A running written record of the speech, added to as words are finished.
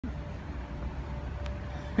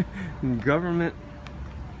Government,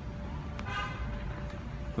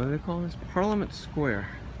 what do they call this? Parliament Square.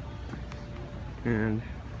 And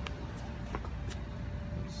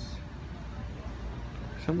it's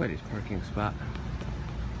somebody's parking spot.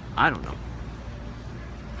 I don't know.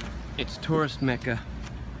 It's tourist Mecca,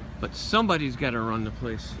 but somebody's got to run the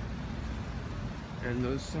place. And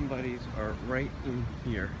those somebodies are right in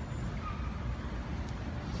here.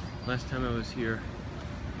 Last time I was here,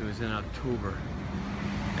 it was in October,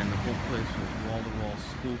 and the whole place was wall-to-wall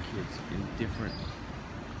school kids in different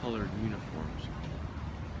colored uniforms.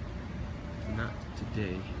 Not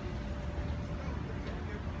today.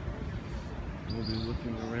 We'll be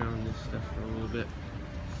looking around this stuff for a little bit,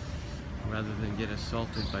 rather than get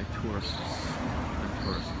assaulted by tourists. Not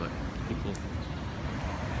tourists, but people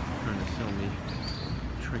trying to sell me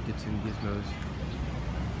trinkets and gizmos.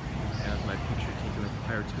 I have my picture taken with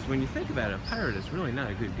pirates, because when you think about it, a pirate is really not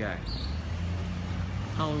a good guy.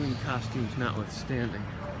 Halloween costumes notwithstanding.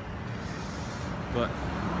 But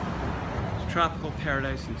it's tropical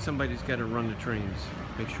paradise, and somebody's got to run the trains.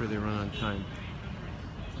 Make sure they run on time.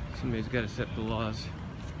 Somebody's got to set the laws.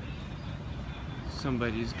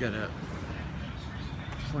 Somebody's got to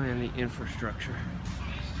plan the infrastructure.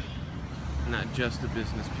 Not just the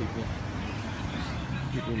business people.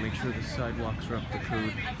 People make sure the sidewalks are up to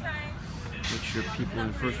code. Make sure people in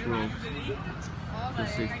the first world feel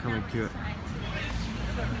safe coming to it.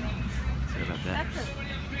 Sorry about that.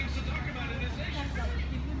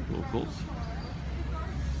 Locals.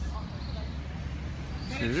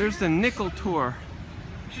 So there's the nickel tour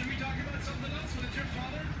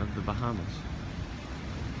of the Bahamas.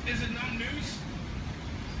 Is it not news?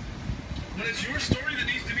 But it's your story that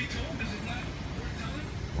needs to be told. Is it not worth telling?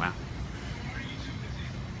 Wow.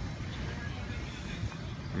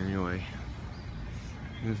 Anyway,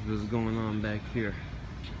 this is what's going on back here.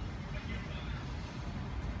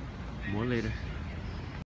 More later.